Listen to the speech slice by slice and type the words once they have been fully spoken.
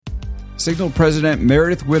Signal President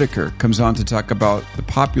Meredith Whittaker comes on to talk about the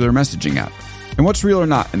popular messaging app and what's real or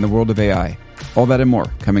not in the world of AI. All that and more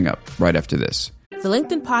coming up right after this. The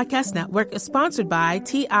LinkedIn Podcast Network is sponsored by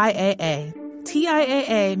TIAA.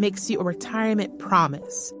 TIAA makes you a retirement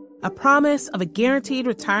promise, a promise of a guaranteed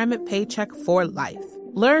retirement paycheck for life.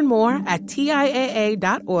 Learn more at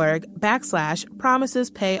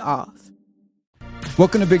TIAA.org/promises pay off.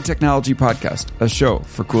 Welcome to Big Technology Podcast, a show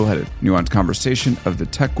for cool-headed, nuanced conversation of the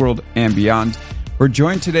tech world and beyond. We're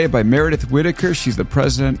joined today by Meredith Whittaker. She's the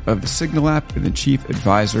president of the Signal app and the chief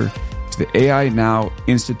advisor to the AI Now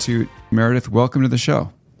Institute. Meredith, welcome to the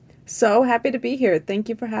show. So happy to be here. Thank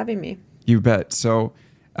you for having me. You bet. So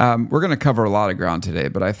we're going to cover a lot of ground today,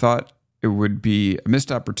 but I thought it would be a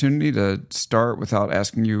missed opportunity to start without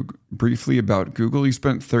asking you briefly about Google. You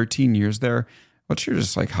spent 13 years there. What's your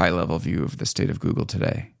just high-level view of the state of Google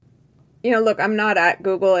today? Look, I'm not at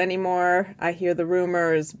Google anymore. I hear the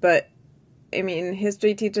rumors, but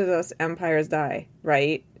history teaches us empires die,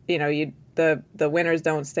 right? The winners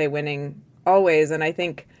don't stay winning always. And I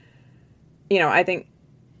think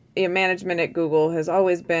management at Google has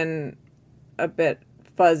always been a bit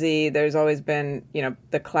fuzzy. There's always been,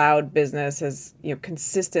 the cloud business has,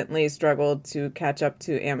 consistently struggled to catch up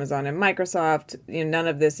to Amazon and Microsoft. None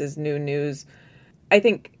of this is new news. I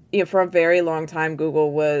think, for a very long time,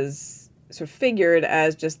 Google was sort of figured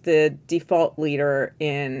as just the default leader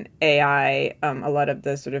in AI. A lot of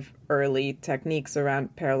the sort of early techniques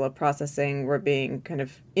around parallel processing were being kind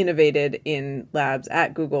of innovated in labs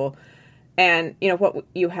at Google. And, what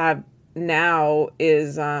you have now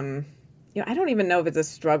is, I don't even know if it's a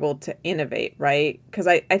struggle to innovate, right? Because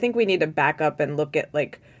I think we need to back up and look at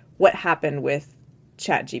what happened with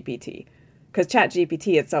ChatGPT. Because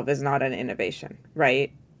ChatGPT itself is not an innovation,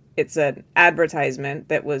 right? It's an advertisement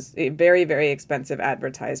that was a very, very expensive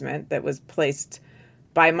advertisement that was placed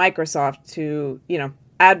by Microsoft to,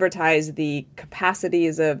 advertise the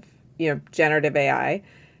capacities of, generative AI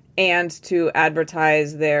and to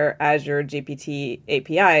advertise their Azure GPT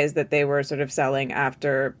APIs that they were sort of selling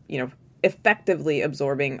after, effectively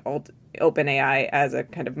absorbing OpenAI as a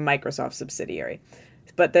kind of Microsoft subsidiary.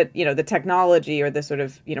 But that, the technology or the sort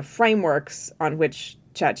of, frameworks on which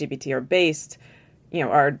ChatGPT are based,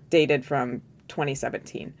 are dated from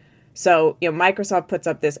 2017. So, Microsoft puts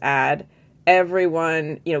up this ad.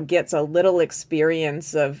 Everyone, gets a little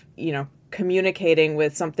experience of, communicating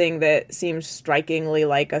with something that seems strikingly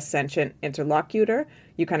like a sentient interlocutor.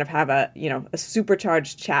 You kind of have a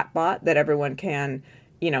supercharged chatbot that everyone can,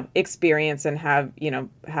 experience and have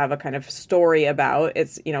a kind of story about.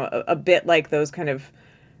 It's, a bit like those kind of,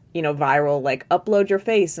 viral, upload your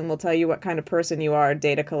face and we'll tell you what kind of person you are,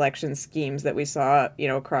 data collection schemes that we saw,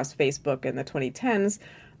 across Facebook in the 2010s.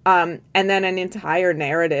 And then an entire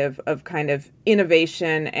narrative of kind of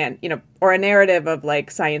innovation and, or a narrative of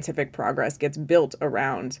scientific progress gets built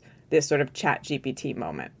around this sort of ChatGPT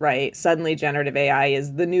moment, right? Suddenly generative AI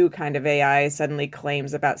is the new kind of AI, suddenly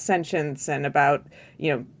claims about sentience and about,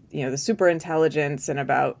 the super intelligence and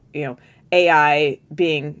about, AI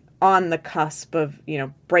being on the cusp of,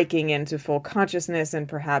 breaking into full consciousness and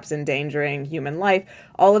perhaps endangering human life.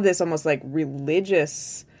 All of this almost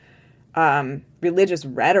religious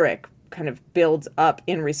rhetoric kind of builds up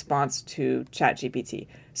in response to ChatGPT.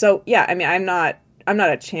 So yeah, I'm not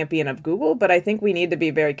a champion of Google, but I think we need to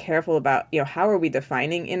be very careful about, how are we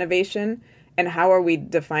defining innovation and how are we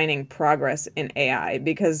defining progress in AI?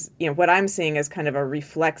 Because, what I'm seeing is kind of a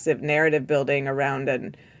reflexive narrative building around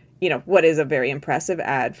what is a very impressive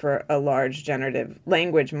ad for a large generative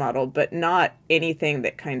language model, but not anything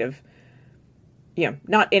that kind of,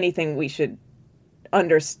 not anything we should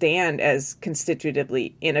understand as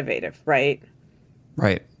constitutively innovative, right?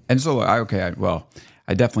 Right. And so, I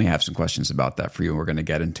definitely have some questions about that for you, and we're going to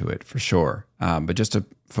get into it for sure. But just to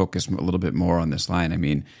focus a little bit more on this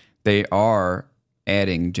line, they are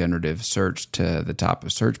adding generative search to the top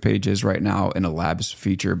of search pages right now in a labs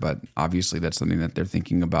feature, but obviously that's something that they're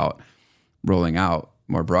thinking about rolling out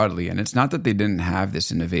more broadly. And it's not that they didn't have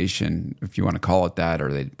this innovation, if you want to call it that,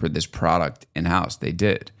 or they put this product in-house. They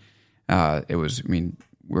did. It was,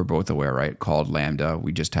 we're both aware, right, called Lambda.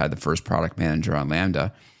 We just had the first product manager on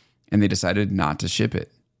Lambda, and they decided not to ship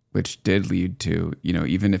it, which did lead to,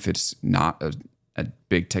 even if it's not a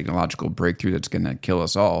big technological breakthrough that's going to kill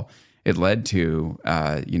us all, it led to,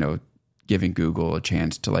 giving Google a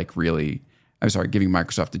chance to giving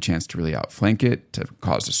Microsoft a chance to really outflank it, to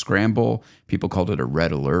cause a scramble. People called it a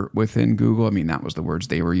red alert within Google. that was the words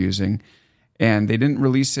they were using. And they didn't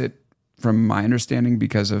release it, from my understanding,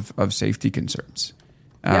 because of safety concerns.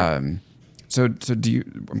 Yeah. So do you?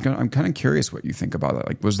 I'm kind of curious what you think about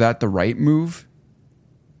that. Was that the right move?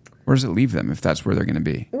 Where does it leave them if that's where they're going to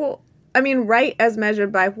be? Well, I mean, right as measured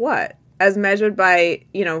by what? As measured by,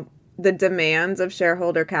 the demands of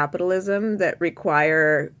shareholder capitalism that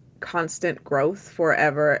require constant growth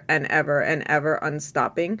forever and ever and ever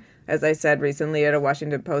unstopping. As I said recently at a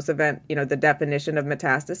Washington Post event, the definition of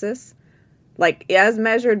metastasis. Like, as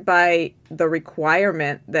measured by the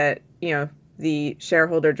requirement that, the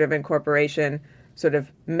shareholder-driven corporation sort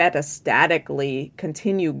of metastatically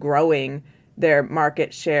continue growing their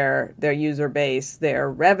market share, their user base,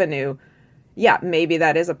 their revenue, yeah, maybe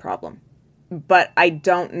that is a problem. But I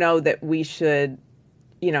don't know that we should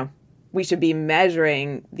be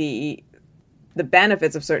measuring the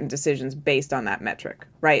benefits of certain decisions based on that metric,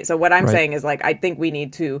 right? So what I'm saying is, like, I think we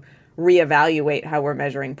need to reevaluate how we're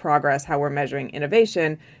measuring progress, how we're measuring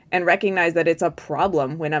innovation, and recognize that it's a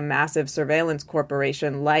problem when a massive surveillance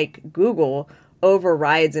corporation like Google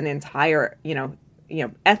overrides an entire,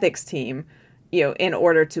 ethics team, in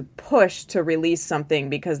order to push to release something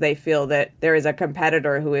because they feel that there is a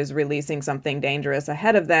competitor who is releasing something dangerous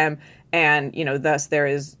ahead of them. And, thus there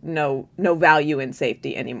is no value in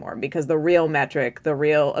safety anymore because the real metric, the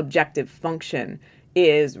real objective function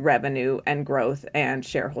is revenue and growth and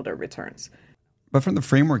shareholder returns. But from the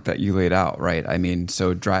framework that you laid out, right? I mean,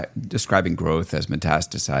 so describing growth as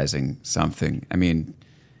metastasizing something, I mean,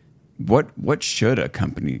 what should a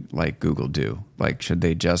company like Google do? Like, should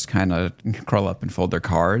they just kind of curl up and fold their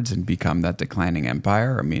cards and become that declining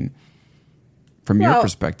empire? I mean, from your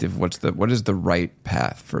perspective, what is the right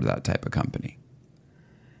path for that type of company?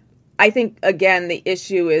 I think, again, the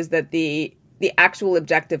issue is that the actual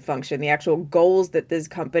objective function, the actual goals that this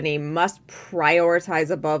company must prioritize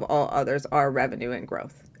above all others are revenue and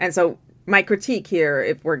growth. And so my critique here,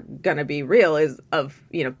 if we're going to be real, is of,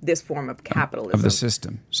 this form of capitalism. Of the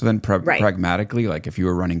system. So then pragmatically, like if you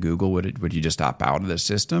were running Google, would you just opt out of the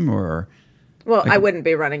system or? Well, I wouldn't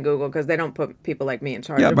be running Google because they don't put people like me in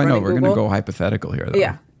charge of running Google. Yeah, but no, we're going to go hypothetical here, though.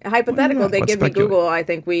 Yeah. Hypothetical, they give me Google. I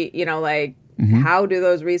think how do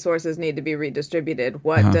those resources need to be redistributed?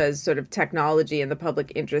 What does sort of technology in the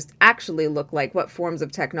public interest actually look like? What forms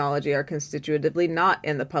of technology are constitutively not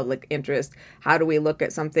in the public interest? How do we look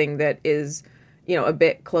at something that is, a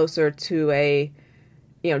bit closer to a,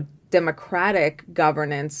 democratic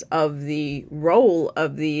governance of the role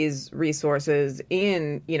of these resources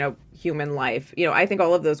in, human life? I think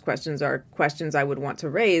all of those questions are questions I would want to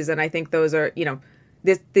raise. And I think those are,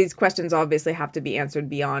 these questions obviously have to be answered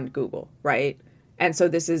beyond Google, right? And so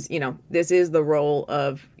this is the role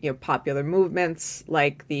of, popular movements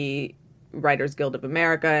like the Writers Guild of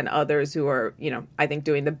America and others who are, I think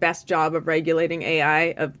doing the best job of regulating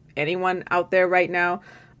AI of anyone out there right now.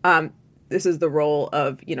 This is the role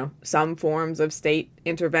of, some forms of state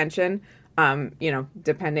intervention,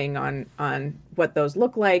 depending on what those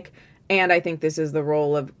look like. And I think this is the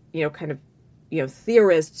role of,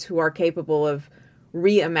 theorists who are capable of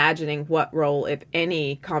reimagining what role, if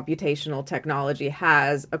any, computational technology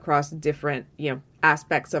has across different,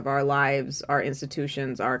 aspects of our lives, our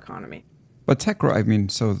institutions, our economy. But tech growth, I mean,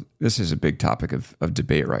 so this is a big topic of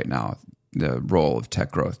debate right now, the role of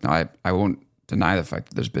tech growth. Now, I won't deny the fact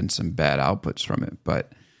that there's been some bad outputs from it,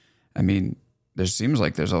 but I mean, it seems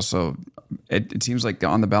like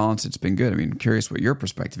on the balance, it's been good. I mean, I'm curious what your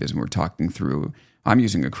perspective is when we're talking through. I'm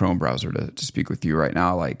using a Chrome browser to speak with you right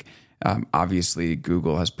now. Like, obviously,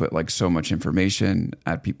 Google has put like so much information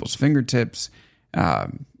at people's fingertips.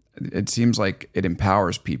 It seems like it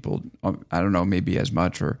empowers people. I don't know, maybe as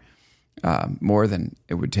much or more than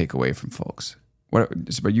it would take away from folks.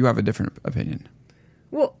 But you have a different opinion.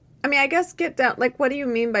 Well, I mean, I guess get down. Like, what do you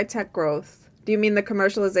mean by tech growth? Do you mean the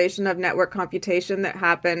commercialization of network computation that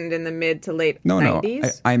happened in the mid to late 90s? No.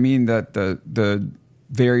 I mean that the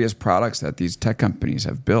various products that these tech companies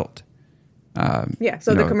have built. The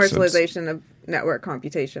commercialization of network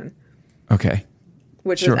computation. Okay.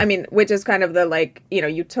 Which is kind of the,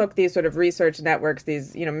 you took these sort of research networks,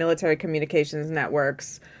 these, military communications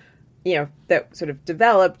networks, that sort of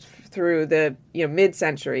developed through the,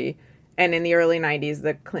 mid-century. And in the early 90s,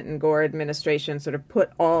 the Clinton-Gore administration sort of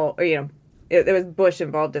put all, there was Bush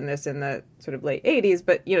involved in this in the sort of late 80s,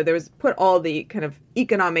 but, there was put all the kind of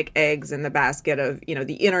economic eggs in the basket of,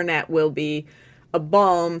 the internet will be a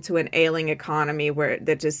balm to an ailing economy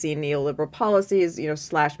that has seen neoliberal policies,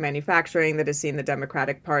 slash manufacturing, that has seen the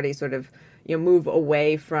Democratic Party sort of, move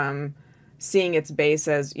away from seeing its base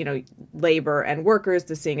as, labor and workers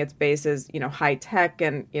to seeing its base as, high tech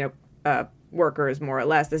and, workers, more or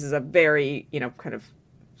less. This is a very, kind of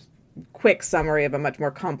quick summary of a much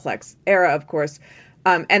more complex era, of course.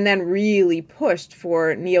 And then really pushed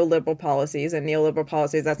for neoliberal policies. And neoliberal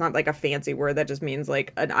policies, that's not like a fancy word. That just means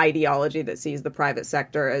like an ideology that sees the private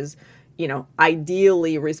sector as,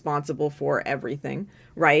 ideally responsible for everything,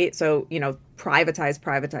 right? So,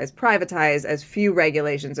 privatize, as few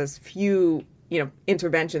regulations, as few,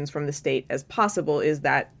 interventions from the state as possible is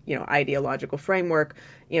that, ideological framework,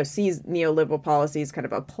 sees neoliberal policies kind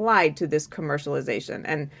of applied to this commercialization.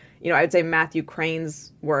 And, I would say Matthew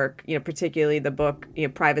Crane's work, particularly the book,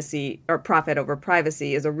 Privacy or Profit Over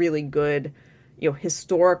Privacy, is a really good,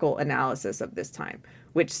 historical analysis of this time,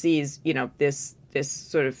 which sees, this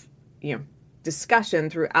sort of, discussion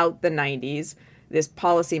throughout the 90s, this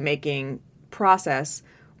policymaking process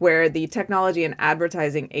where the technology and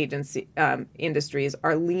advertising agency industries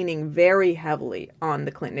are leaning very heavily on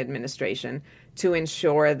the Clinton administration to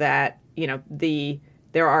ensure that,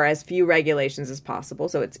 there are as few regulations as possible.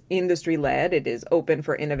 So it's industry-led, it is open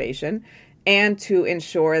for innovation, and to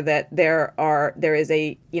ensure that there is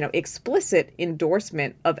a, explicit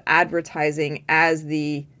endorsement of advertising as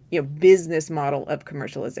the, business model of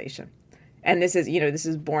commercialization. And this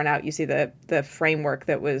is borne out. You see the framework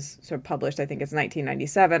that was sort of published, I think it's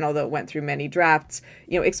 1997, although it went through many drafts,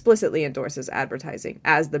 explicitly endorses advertising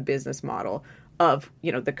as the business model of,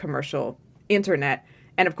 the commercial internet.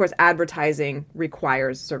 And of course, advertising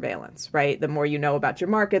requires surveillance, right? The more you know about your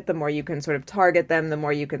market, the more you can sort of target them, the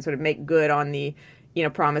more you can sort of make good on the,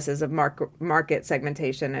 promises of market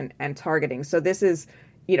segmentation and targeting. So this is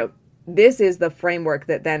the framework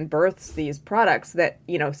that then births these products that,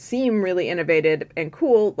 seem really innovative and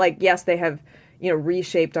cool. Like, yes, they have,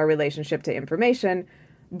 reshaped our relationship to information,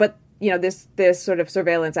 but, this sort of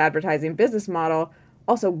surveillance advertising business model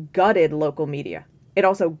also gutted local media. It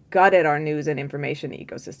also gutted our news and information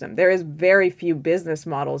ecosystem. There is very few business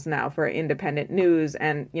models now for independent news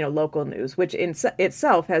and, local news, which in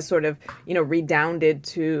itself has sort of, redounded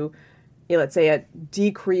to, let's say, a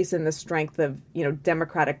decrease in the strength of,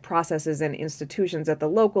 democratic processes and institutions at the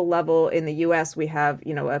local level. In the U.S., we have,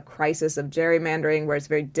 a crisis of gerrymandering where it's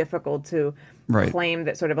very difficult to claim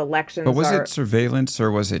that sort of elections But was it surveillance or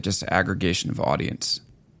was it just aggregation of audience?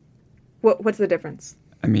 What's the difference?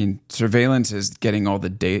 I mean, surveillance is getting all the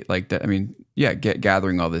data, like that. I mean, yeah,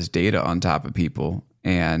 gathering all this data on top of people,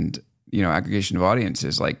 and aggregation of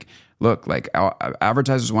audiences. Like, look, like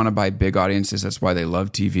advertisers want to buy big audiences. That's why they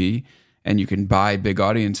love TV, and you can buy big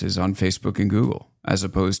audiences on Facebook and Google as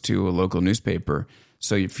opposed to a local newspaper.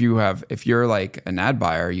 So if you're like an ad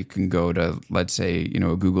buyer, you can go to, let's say,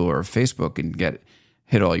 a Google or a Facebook and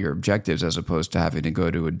hit all your objectives, as opposed to having to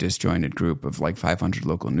go to a disjointed group of like 500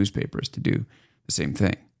 local newspapers to do the same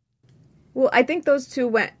thing. Well, I think those two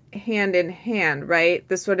went hand in hand, right?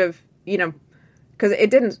 The sort of, because it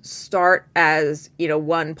didn't start as,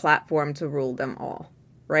 one platform to rule them all,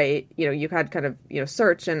 right? You had kind of,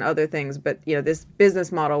 search and other things, but, this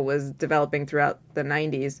business model was developing throughout the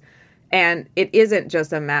 90s. And it isn't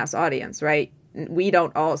just a mass audience, right? We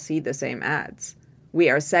don't all see the same ads. We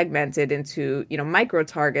are segmented into, micro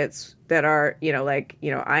targets that are,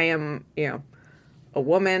 I am, a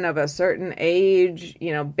woman of a certain age,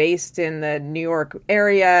 based in the New York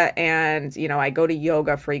area, and, I go to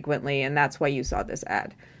yoga frequently, and that's why you saw this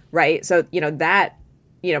ad, right? So,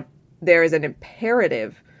 there is an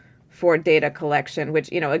imperative for data collection, which,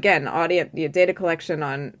 again, data collection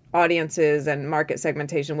on audiences and market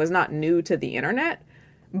segmentation was not new to the internet,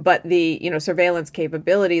 but the, surveillance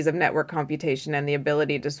capabilities of network computation and the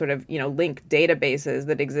ability to sort of, link databases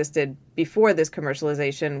that existed before this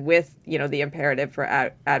commercialization with, the imperative for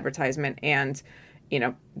advertisement and,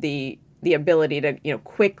 the ability to,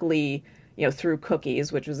 quickly, through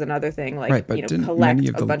cookies, which was another thing, like, collect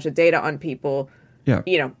a bunch of data on people,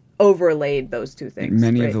 overlaid those two things.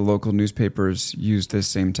 Many of the local newspapers used this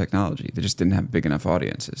same technology. They just didn't have big enough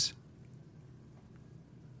audiences.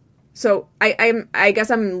 So I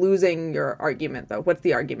guess I'm losing your argument, though. What's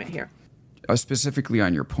the argument here? Specifically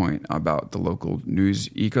on your point about the local news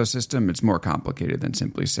ecosystem, it's more complicated than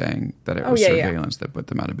simply saying that it was surveillance that put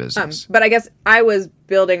them out of business. But I guess I was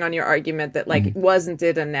building on your argument that, like, wasn't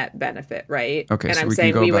it a net benefit, right? Okay, and so I'm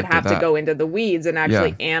saying we would have to go into the weeds and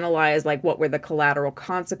actually analyze, like, what were the collateral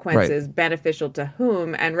consequences, beneficial to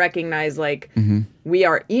whom, and recognize, like, we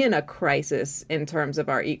are in a crisis in terms of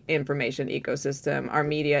our information ecosystem, our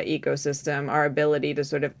media ecosystem, our ability to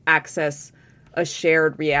sort of access a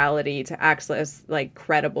shared reality, to access like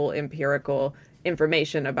credible empirical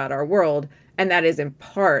information about our world. And that is in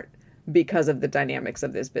part because of the dynamics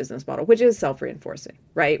of this business model, which is self-reinforcing,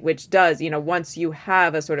 right? Which does, once you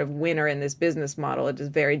have a sort of winner in this business model, it is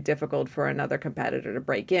very difficult for another competitor to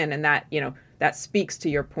break in. And that, that speaks to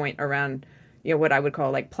your point around, what I would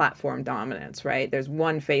call like platform dominance, right? There's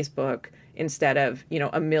one Facebook instead of,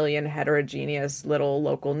 a million heterogeneous little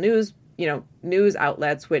local news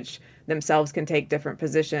outlets, which themselves can take different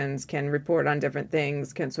positions, can report on different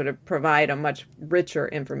things, can sort of provide a much richer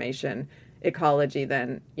information ecology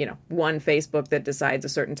than, one Facebook that decides a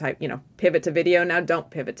certain type, pivot to video. Now don't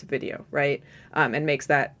pivot to video, right? And makes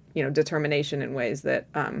that, determination in ways that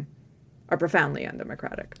are profoundly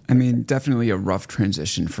undemocratic. I mean, definitely a rough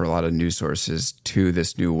transition for a lot of news sources to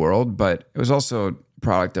this new world, but it was also a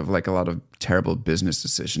product of like a lot of terrible business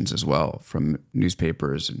decisions as well from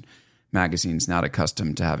newspapers and magazines not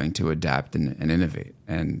accustomed to having to adapt and innovate.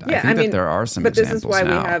 And I think that there are some examples now. But this is why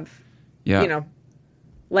we have,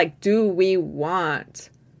 like, do we want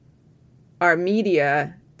our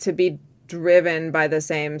media to be driven by the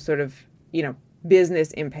same sort of,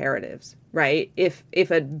 business imperatives, right? If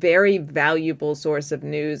a very valuable source of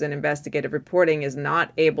news and investigative reporting is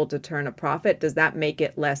not able to turn a profit, does that make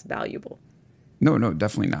it less valuable? No,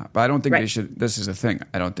 definitely not. But I don't think they should. This is the thing.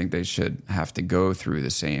 I don't think they should have to go through the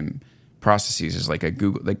same processes as like a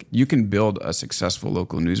Google. Like, you can build a successful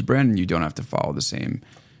local news brand and you don't have to follow the same,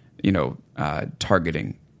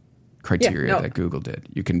 targeting criteria that Google did.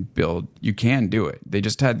 You can do it. They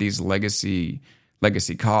just had these legacy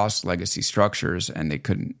costs, legacy structures, and they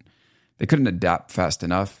couldn't adapt fast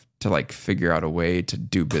enough to like figure out a way to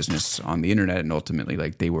do business on the internet, and ultimately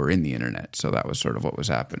like they were in the internet. So that was sort of what was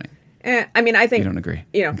happening. I mean, I think you don't agree.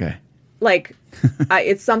 Okay. Like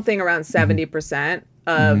it's something around 70%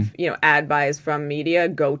 of, ad buys from media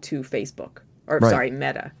go to Facebook or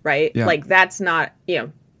Meta, right? Yeah. Like that's not,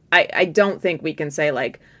 I don't think we can say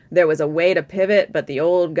like there was a way to pivot, but the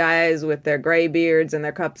old guys with their gray beards and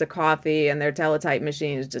their cups of coffee and their teletype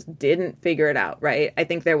machines just didn't figure it out, right? I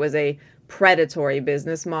think there was a predatory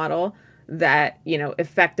business model that,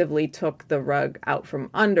 effectively took the rug out from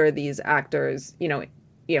under these actors,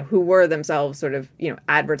 who were themselves sort of,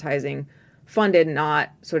 advertising funded, not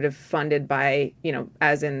sort of funded by,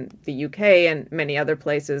 as in the UK and many other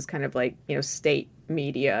places, kind of like, state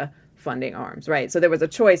media funding arms, right? So there was a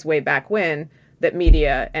choice way back when that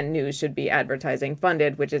media and news should be advertising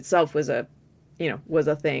funded, which itself was a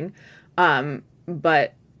thing.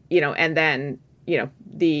 But, and then,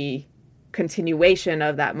 the continuation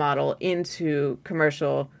of that model into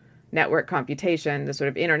commercial network computation, the sort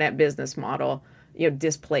of internet business model,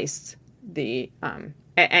 displaced the,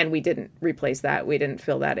 and we didn't replace that. We didn't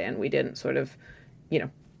fill that in. We didn't sort of,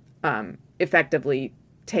 effectively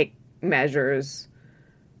take measures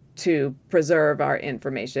to preserve our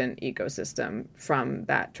information ecosystem from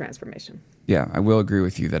that transformation. Yeah, I will agree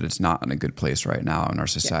with you that it's not in a good place right now, and our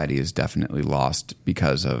society is definitely lost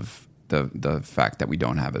because of the fact that we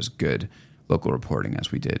don't have as good local reporting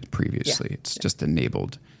as we did previously. It's just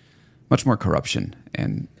enabled much more corruption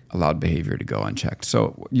and allowed behavior to go unchecked.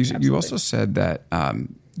 So you also said that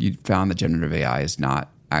you found that generative AI is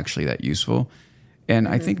not actually that useful. And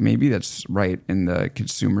I think maybe that's right in the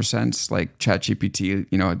consumer sense. Like ChatGPT,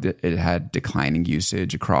 it had declining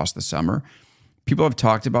usage across the summer. People have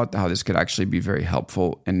talked about how this could actually be very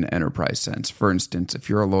helpful in the enterprise sense. For instance, if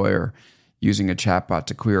you're a lawyer using a chatbot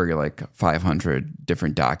to query like 500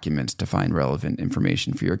 different documents to find relevant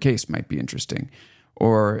information for your case might be interesting.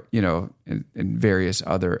 Or, in various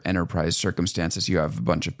other enterprise circumstances, you have a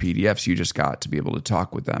bunch of PDFs you just got to be able to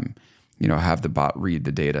talk with them. Have the bot read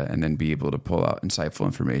the data and then be able to pull out insightful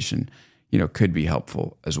information, could be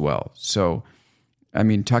helpful as well. So, I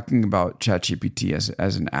mean, talking about ChatGPT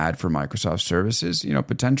as an ad for Microsoft services,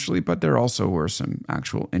 potentially, but there also were some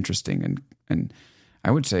actual interesting and I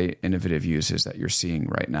would say innovative uses that you're seeing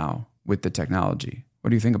right now with the technology. What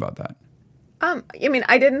do you think about that? I mean,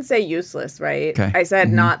 I didn't say useless, right? Okay. I said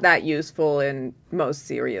not that useful in most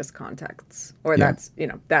serious contexts, or that's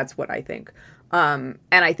what I think. And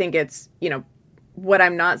I think it's, what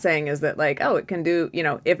I'm not saying is that like, it can do,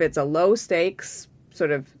 if it's a low stakes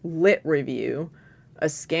sort of lit review, a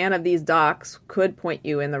scan of these docs could point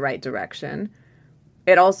you in the right direction.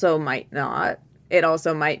 It also might not. It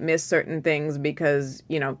also might miss certain things because,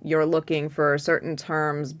 you're looking for certain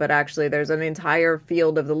terms, but actually there's an entire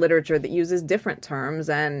field of the literature that uses different terms.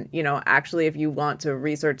 And, actually, if you want to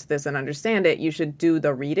research this and understand it, you should do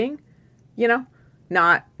the reading,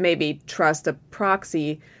 not maybe trust a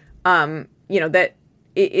proxy, that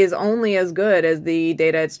it is only as good as the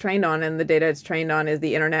data it's trained on, and the data it's trained on is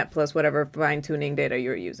the internet plus whatever fine-tuning data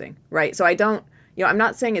you're using, right? So I don't, I'm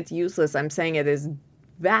not saying it's useless. I'm saying it is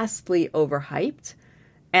vastly overhyped,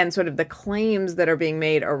 and sort of the claims that are being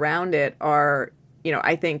made around it are,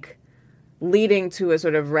 I think, leading to a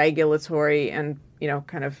sort of regulatory and,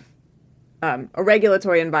 kind of a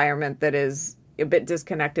regulatory environment that is a bit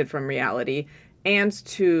disconnected from reality, and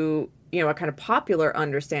to, a kind of popular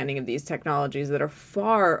understanding of these technologies that are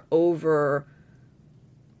far over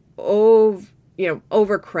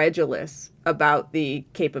credulous about the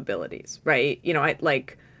capabilities, right?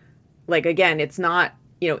 Again, it's not,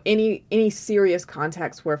 any serious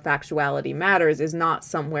context where factuality matters is not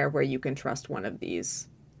somewhere where you can trust one of these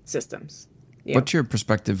systems. What's your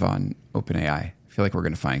perspective on OpenAI? I feel like we're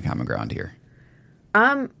going to find common ground here.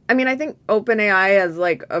 I think OpenAI is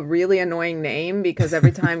like a really annoying name, because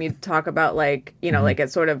every time you talk about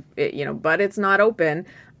it's sort of, but it's not open.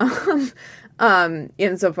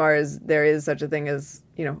 Insofar as there is such a thing as,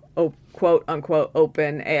 quote unquote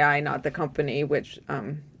open AI, not the company, which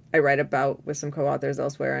I write about with some co-authors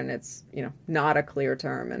elsewhere, and it's, not a clear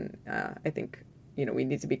term. And I think, we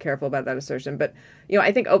need to be careful about that assertion. But,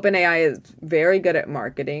 I think OpenAI is very good at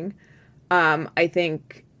marketing. I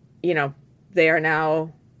think, they are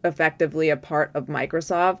now effectively a part of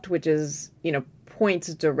Microsoft, which is,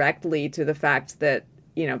 points directly to the fact that,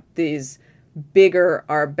 these bigger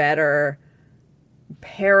are better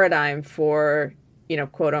paradigm for,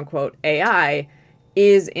 quote unquote AI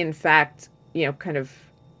is in fact, kind of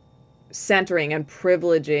centering and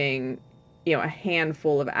privileging, a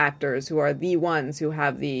handful of actors who are the ones who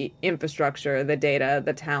have the infrastructure, the data,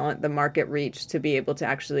 the talent, the market reach to be able to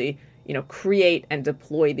actually, create and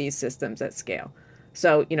deploy these systems at scale.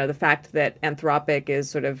 So, the fact that Anthropic is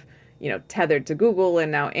sort of, tethered to Google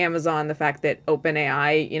and now Amazon, the fact that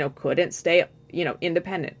OpenAI, couldn't stay,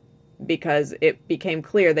 independent, because it became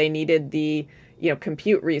clear they needed the,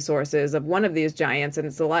 compute resources of one of these giants. And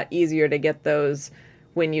it's a lot easier to get those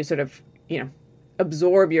when you sort of,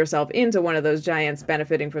 absorb yourself into one of those giants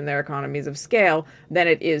benefiting from their economies of scale than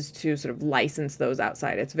it is to sort of license those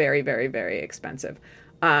outside. It's very, very, very expensive.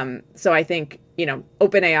 So I think,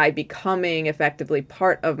 OpenAI becoming effectively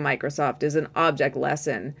part of Microsoft is an object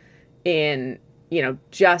lesson in,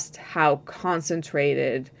 just how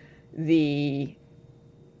concentrated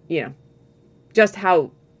just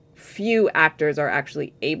how few actors are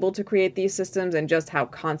actually able to create these systems, and just how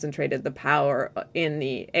concentrated the power in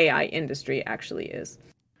the AI industry actually is.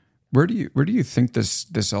 Where do you think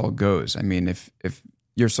this all goes? I mean, if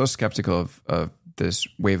you're so skeptical of this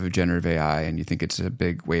wave of generative AI and you think it's a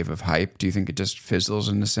big wave of hype, do you think it just fizzles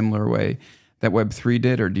in a similar way that Web3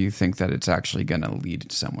 did, or do you think that it's actually going to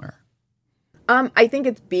lead somewhere? I think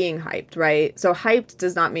it's being hyped, right? So hyped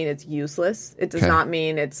does not mean it's useless. It does not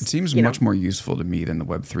mean it's... It seems much more useful to me than the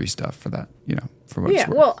Web3 stuff for that, for what it's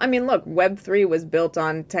worth. Well, I mean, look, Web3 was built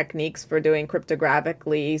on techniques for doing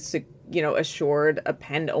cryptographically, assured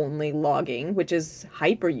append-only logging, which is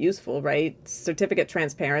hyper useful, right? Certificate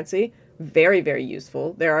transparency, very, very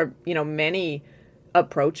useful. There are, many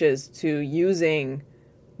approaches to using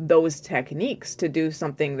those techniques to do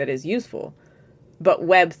something that is useful. But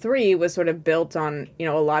Web3 was sort of built on,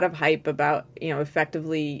 a lot of hype about,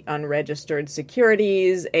 effectively unregistered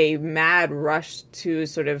securities, a mad rush to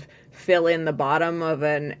sort of fill in the bottom of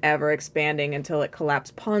an ever expanding until it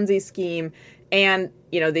collapsed Ponzi scheme, and,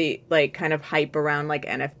 the kind of hype around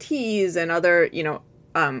NFTs and other,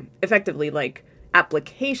 effectively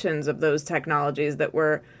applications of those technologies that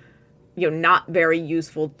were, not very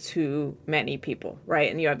useful to many people,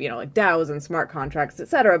 right? And you have, DAOs and smart contracts, et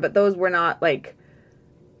cetera, but those were not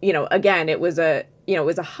again, it was a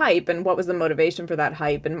hype. And what was the motivation for that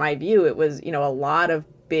hype? In my view, it was, a lot of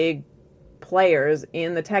big players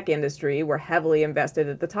in the tech industry were heavily invested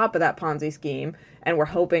at the top of that Ponzi scheme and were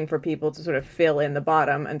hoping for people to sort of fill in the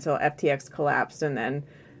bottom until FTX collapsed. And then,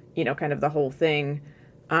 kind of the whole thing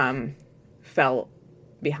fell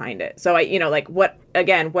behind it. So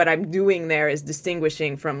what I'm doing there is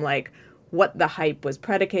distinguishing from what the hype was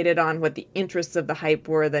predicated on, what the interests of the hype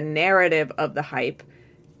were, the narrative of the hype,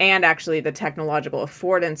 and actually the technological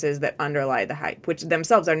affordances that underlie the hype, which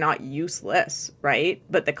themselves are not useless, right?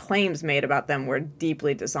 But the claims made about them were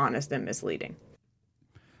deeply dishonest and misleading.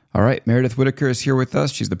 All right, Meredith Whittaker is here with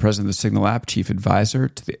us. She's the president of the Signal app, chief advisor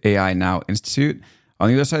to the AI Now Institute. On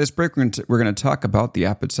the other side of this break, we're going to talk about the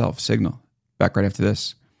app itself, Signal. Back right after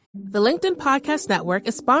this. The LinkedIn Podcast Network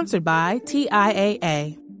is sponsored by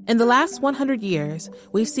TIAA. In the last 100 years,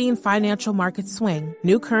 we've seen financial markets swing,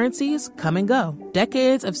 new currencies come and go,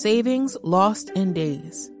 decades of savings lost in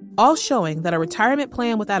days, all showing that a retirement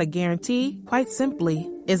plan without a guarantee, quite simply,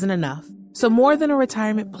 isn't enough. So more than a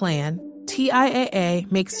retirement plan,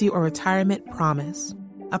 TIAA makes you a retirement promise.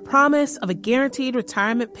 A promise of a guaranteed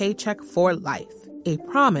retirement paycheck for life. A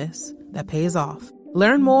promise that pays off.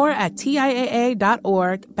 Learn more at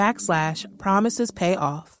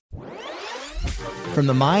TIAA.org/promisespayoff. From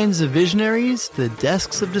the minds of visionaries to the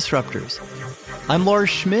desks of disruptors, I'm Lars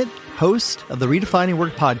Schmidt, host of the Redefining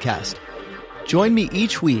Work podcast. Join me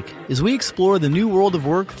each week as we explore the new world of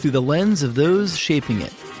work through the lens of those shaping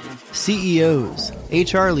it. CEOs,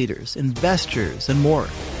 HR leaders, investors, and more.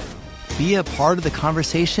 Be a part of the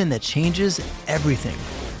conversation that changes everything.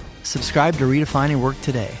 Subscribe to Redefining Work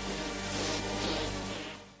today.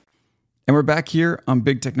 And we're back here on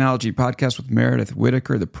Big Technology Podcast with Meredith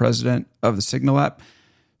Whittaker, the president of the Signal app.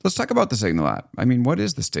 Let's talk about the Signal app. I mean, what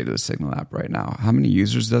is the state of the Signal app right now? How many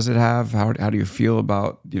users does it have? How do you feel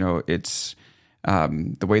about, its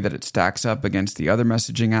the way that it stacks up against the other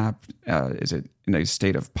messaging app? Is it in a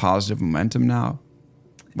state of positive momentum now?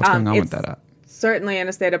 What's going on with that app? Certainly in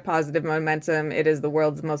a state of positive momentum. It is the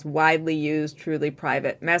world's most widely used, truly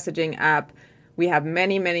private messaging app. We have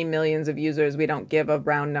many, many millions of users. We don't give a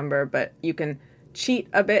round number, but you can cheat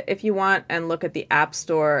a bit if you want and look at the App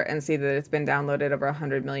Store and see that it's been downloaded over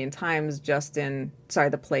 100 million times just in,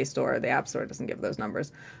 the Play Store. The App Store doesn't give those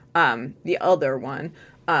numbers. The other one,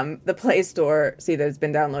 the Play Store, see that it's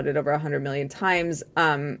been downloaded over 100 million times.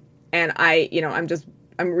 And I'm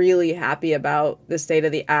really happy about the state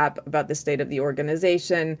of the app, about the state of the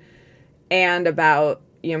organization, and about,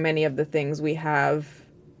 many of the things we have,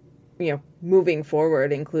 moving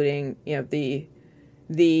forward, including,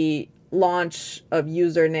 the launch of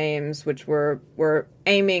usernames, which we're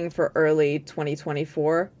aiming for early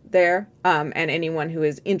 2024 there. And anyone who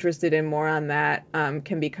is interested in more on that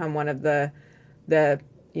can become one of the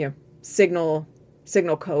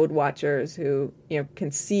Signal code watchers who,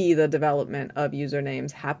 can see the development of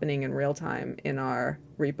usernames happening in real time in our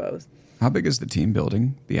repos. How big is the team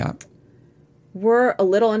building the app? We're a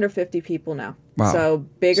little under 50 people now. Wow. So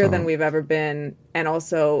bigger than we've ever been, and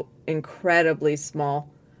also incredibly small.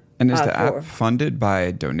 And is the app funded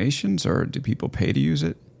by donations, or do people pay to use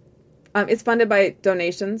it? It's funded by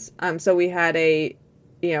donations. So we had a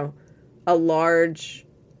large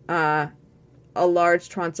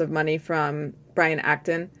tranche of money from Brian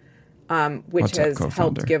Acton, which has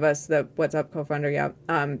helped give us the WhatsApp co-founder,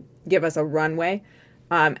 give us a runway.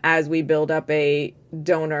 As we build up a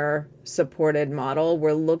donor-supported model,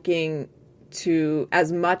 we're looking to,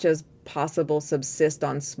 as much as possible, subsist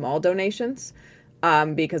on small donations,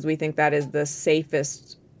 because we think that is the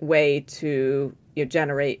safest way to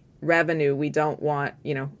generate revenue. We don't want,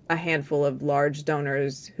 a handful of large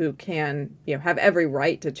donors who can, have every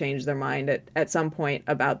right to change their mind at some point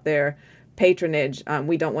about their patronage.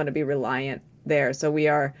 We don't want to be reliant there. So we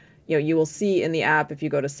are, you will see in the app, if you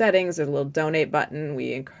go to settings, there's a little donate button.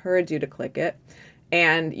 We encourage you to click it.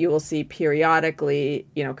 And you will see periodically,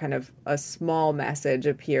 kind of a small message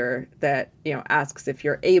appear that, asks if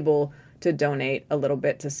you're able to donate a little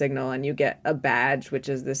bit to Signal, and you get a badge, which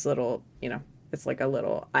is this little, it's like a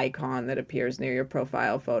little icon that appears near your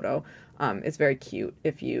profile photo. It's very cute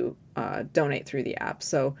if you donate through the app.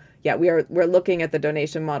 So yeah, we're looking at the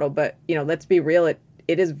donation model, but let's be real, it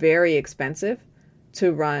is very expensive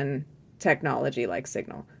to run technology like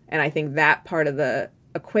Signal. And I think that part of the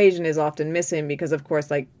equation is often missing because, of course,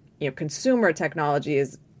 consumer technology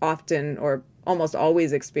is often or almost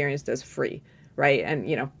always experienced as free, right?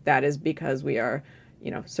 And, that is because we are,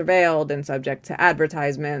 surveilled and subject to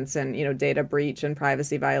advertisements and, data breach and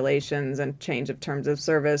privacy violations and change of terms of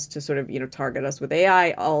service to sort of, target us with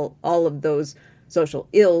AI. All of those social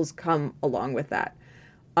ills come along with that.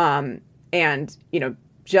 And,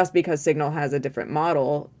 just because Signal has a different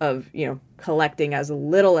model of, collecting as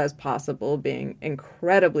little as possible, being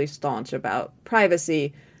incredibly staunch about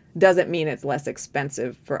privacy, doesn't mean it's less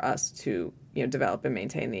expensive for us to, develop and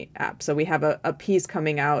maintain the app. So we have a piece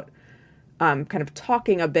coming out kind of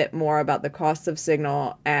talking a bit more about the costs of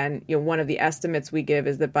Signal. And, one of the estimates we give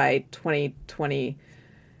is that by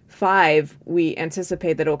 2025, we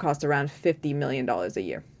anticipate that it will cost around $50 million a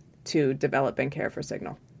year to develop and care for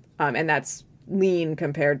Signal. And that's lean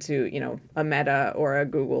compared to, a Meta or a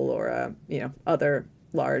Google or a, other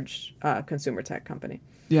large consumer tech company.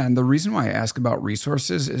 Yeah, and the reason why I ask about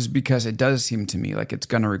resources is because it does seem to me like it's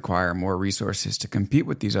going to require more resources to compete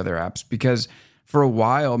with these other apps, because for a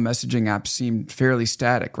while, messaging apps seemed fairly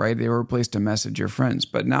static, right? They were a place to message your friends,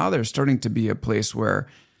 but now they're starting to be a place where,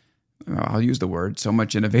 I'll use the word, so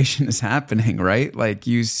much innovation is happening, right? Like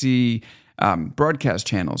you see broadcast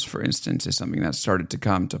channels, for instance, is something that started to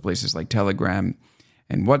come to places like Telegram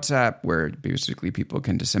and WhatsApp, where basically people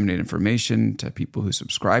can disseminate information to people who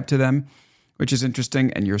subscribe to them, which is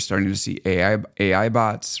interesting. And you're starting to see AI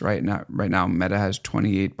bots right now. Right now, Meta has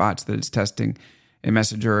 28 bots that it's testing in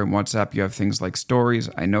Messenger and WhatsApp. You have things like stories.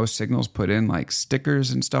 I know Signal's put in like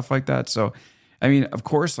stickers and stuff like that. So, I mean, of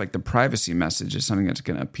course, like the privacy message is something that's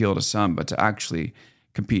going to appeal to some, but to actually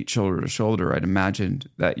compete shoulder to shoulder, I'd imagine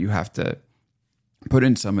that you have to put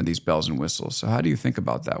in some of these bells and whistles. So how do you think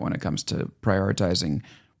about that when it comes to prioritizing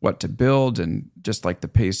what to build and just like the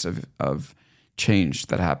pace of change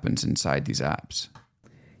that happens inside these apps?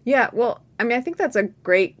 Yeah, well, I mean, I think that's a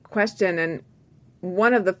great question. And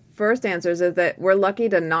one of the first answers is that we're lucky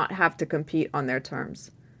to not have to compete on their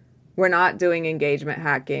terms. We're not doing engagement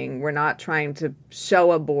hacking. We're not trying to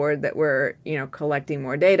show a board that we're, collecting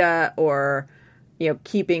more data or,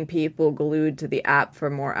 keeping people glued to the app for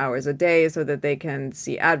more hours a day so that they can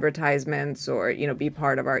see advertisements or, be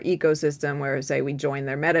part of our ecosystem where, say, we join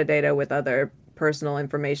their metadata with other personal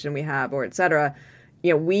information we have or et cetera.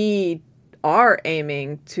 We are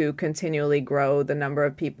aiming to continually grow the number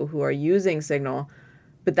of people who are using Signal,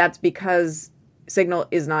 but that's because Signal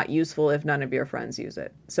is not useful if none of your friends use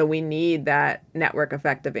it. So we need that network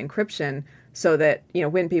effect of encryption so that,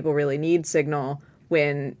 when people really need Signal,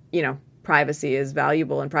 when, privacy is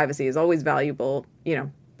valuable and privacy is always valuable,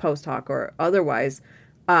 post hoc or otherwise,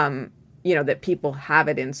 that people have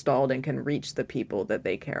it installed and can reach the people that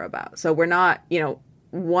they care about. So we're not,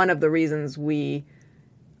 one of the reasons we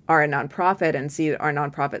are a nonprofit and see our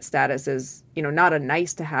nonprofit status as, not a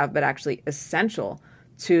nice to have, but actually essential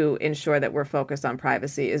to ensure that we're focused on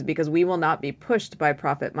privacy is because we will not be pushed by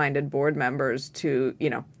profit-minded board members to,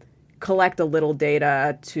 collect a little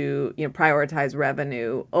data to, prioritize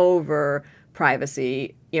revenue over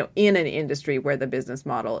privacy, in an industry where the business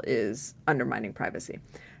model is undermining privacy.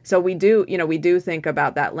 So we do think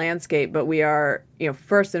about that landscape, but we are,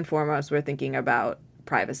 first and foremost, we're thinking about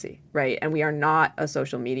privacy, right? And we are not a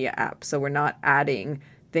social media app. So we're not adding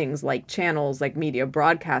things like channels, like media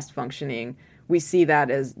broadcast functioning. We see that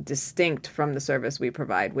as distinct from the service we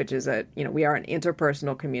provide, which is we are an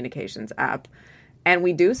interpersonal communications app. And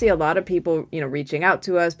we do see a lot of people, reaching out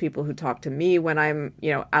to us, people who talk to me when I'm,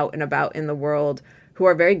 out and about in the world, who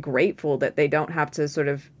are very grateful that they don't have to sort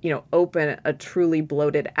of, open a truly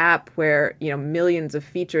bloated app where, millions of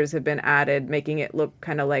features have been added, making it look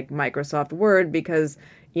kind of like Microsoft Word because,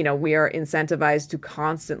 we are incentivized to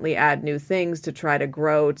constantly add new things to try to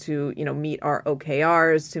grow, to, meet our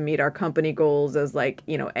OKRs, to meet our company goals as like,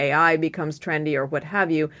 AI becomes trendy or what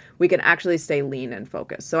have you. We can actually stay lean and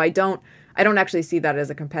focused. So I don't actually see that as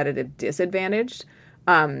a competitive disadvantage.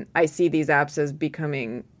 I see these apps as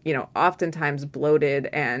becoming, oftentimes bloated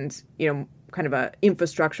and, kind of a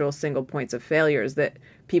infrastructural single points of failures that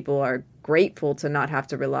people are grateful to not have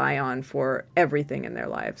to rely on for everything in their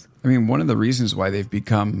lives. I mean, one of the reasons why they've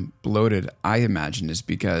become bloated, I imagine, is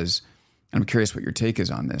because, and I'm curious what your take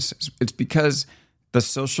is on this, it's because the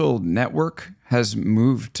social network has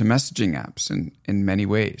moved to messaging apps in many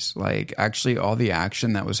ways. Like actually all the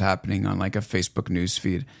action that was happening on like a Facebook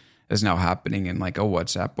newsfeed is now happening in like a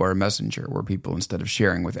WhatsApp or a Messenger where people, instead of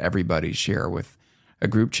sharing with everybody, share with a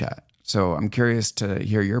group chat. So I'm curious to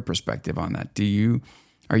hear your perspective on that.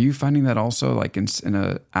 Are you finding that also like in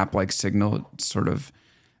an app like Signal, sort of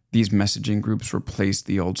these messaging groups replace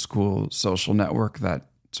the old school social network that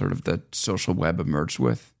sort of the social web emerged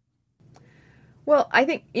with? Well, I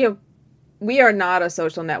think, we are not a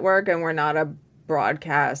social network and we're not a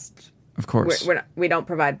broadcast. Of course. We don't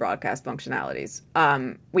provide broadcast functionalities.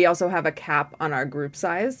 We also have a cap on our group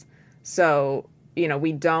size. So,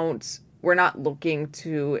 we're not looking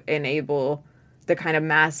to enable the kind of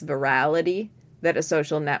mass virality that a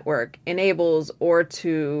social network enables or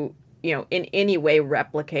to, in any way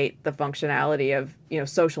replicate the functionality of,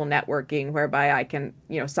 social networking whereby I can,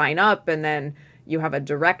 sign up and then you have a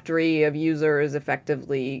directory of users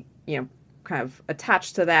effectively, kind of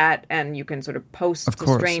attached to that, and you can sort of post to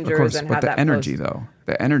strangers and have that. But the energy, though,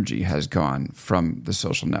 the energy has gone from the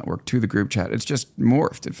social network to the group chat. It's just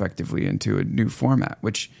morphed effectively into a new format,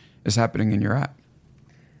 which is happening in your app.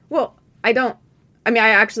 Well, we don't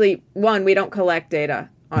collect data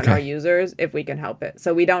on our users if we can help it.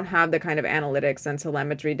 So we don't have the kind of analytics and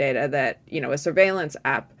telemetry data that, a surveillance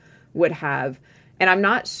app would have. And I'm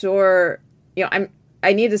not sure,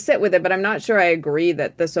 I need to sit with it, but I'm not sure I agree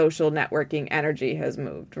that the social networking energy has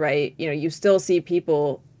moved, right? You still see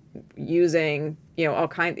people using, all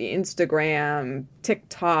kinds of Instagram,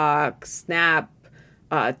 TikTok, Snap,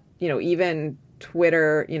 even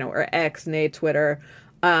Twitter, or X, nay Twitter.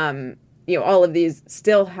 All of these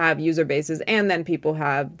still have user bases, and then people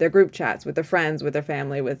have their group chats with their friends, with their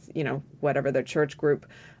family, with, whatever their church group.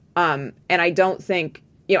 And I don't think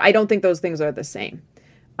those things are the same.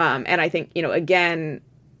 And I think, again,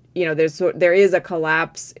 there is a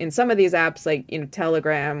collapse in some of these apps like,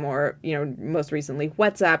 Telegram or, most recently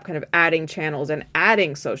WhatsApp, kind of adding channels and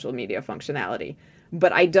adding social media functionality.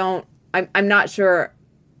 But I'm not sure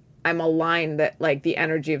I'm aligned that like the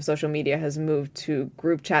energy of social media has moved to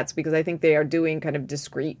group chats because I think they are doing kind of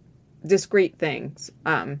discrete discrete things.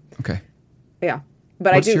 Okay. Yeah.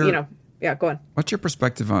 But What's I do, your- yeah, go on. What's your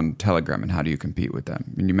perspective on Telegram and how do you compete with them?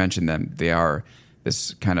 I mean, you mentioned them. They are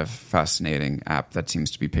this kind of fascinating app that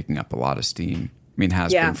seems to be picking up a lot of steam. I mean,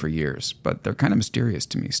 has been for years, but they're kind of mysterious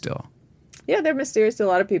to me still. Yeah, they're mysterious to a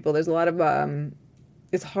lot of people. There's a lot of,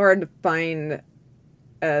 it's hard to find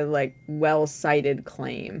a well-cited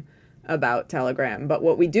claim about Telegram. But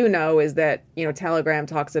what we do know is that, Telegram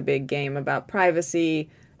talks a big game about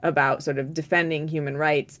privacy, about sort of defending human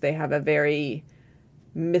rights. They have a very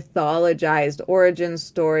mythologized origin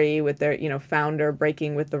story with their, founder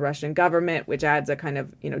breaking with the Russian government, which adds a kind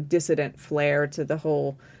of, dissident flair to the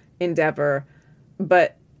whole endeavor.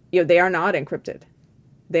 But, they are not encrypted.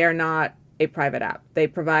 They are not a private app. They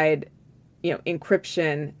provide,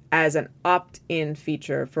 encryption as an opt-in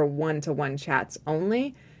feature for one-to-one chats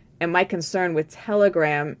only. And my concern with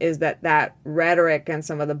Telegram is that rhetoric and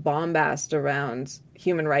some of the bombast around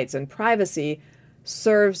human rights and privacy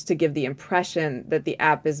serves to give the impression that the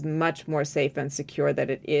app is much more safe and secure than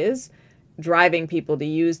it is, driving people to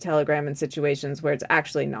use Telegram in situations where it's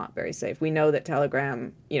actually not very safe. We know that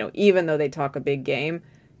Telegram, even though they talk a big game,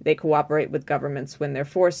 they cooperate with governments when they're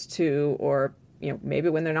forced to, or, maybe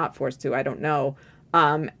when they're not forced to, I don't know.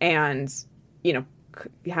 And,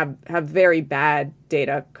 have very bad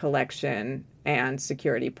data collection and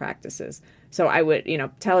security practices. So I would,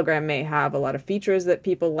 Telegram may have a lot of features that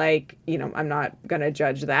people like, I'm not going to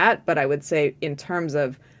judge that, but I would say in terms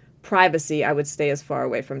of privacy, I would stay as far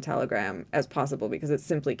away from Telegram as possible because it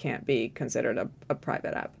simply can't be considered a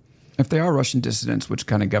private app. If they are Russian dissidents, which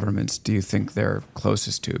kind of governments do you think they're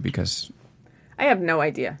closest to? Because I have no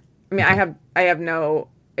idea. I mean, Okay. I have no,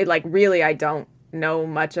 really, I don't know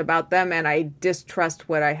much about them, and I distrust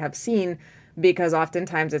what I have seen because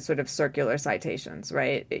oftentimes it's sort of circular citations,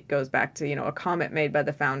 right? It goes back to, a comment made by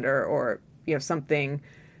the founder or, something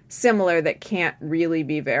similar that can't really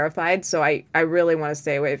be verified. So I really want to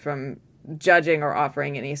stay away from judging or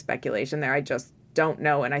offering any speculation there. I just don't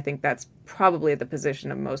know. And I think that's probably the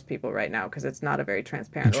position of most people right now because it's not a very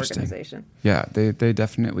transparent organization. Yeah, they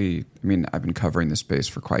definitely, I mean, I've been covering this space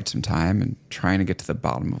for quite some time and trying to get to the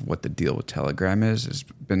bottom of what the deal with Telegram is has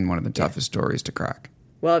been one of the toughest stories to crack.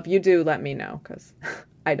 Well, if you do, let me know because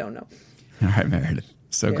I don't know. All right, Meredith.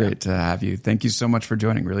 So great to have you. Thank you so much for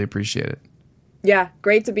joining. Really appreciate it. Yeah,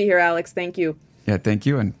 great to be here, Alex. Thank you. Yeah, thank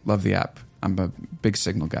you, and love the app. I'm a big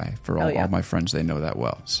Signal guy. For Oh, yeah. all my friends, they know that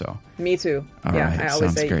well. So Me too. All yeah, right, I always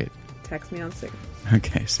sounds say, great. text me on Signal.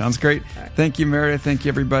 Okay, sounds great. right. Thank you, Meredith. Thank you,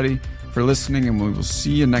 everybody, for listening, and we will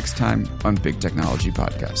see you next time on Big Technology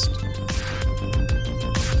Podcast.